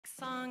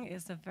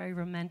is a very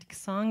romantic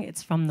song.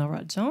 It's from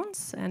Norah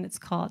Jones, and it's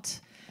called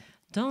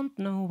Don't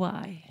Know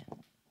Why.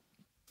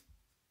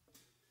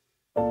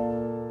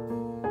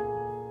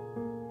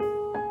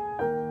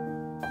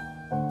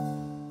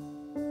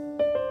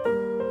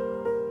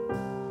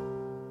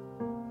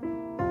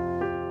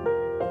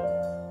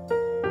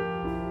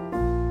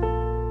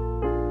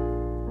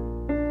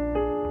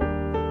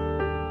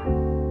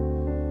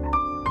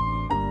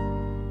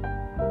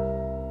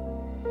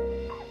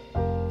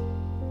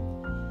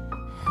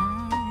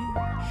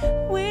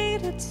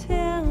 Waited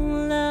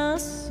till I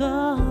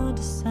saw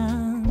the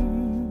sun.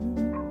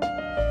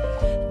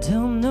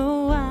 Don't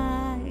know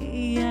why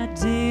I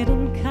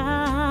didn't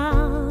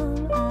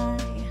come. I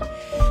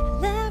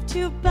left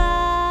you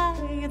by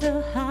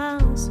the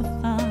house of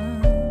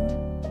fun.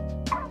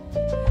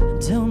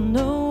 Don't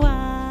know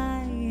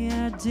why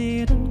I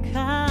didn't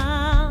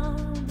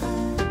come.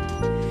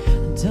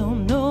 I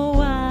don't know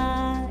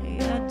why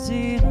I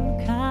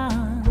didn't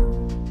come.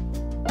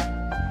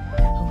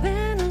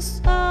 When I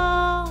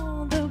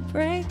saw the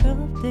break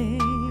of day,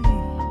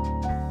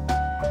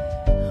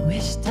 I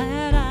wish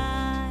that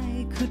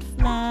I could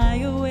fly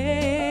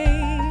away.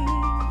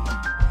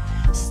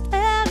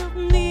 Instead of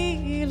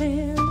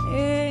kneeling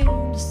in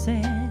the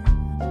sand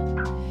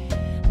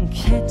and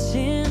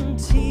catching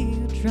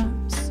teardrops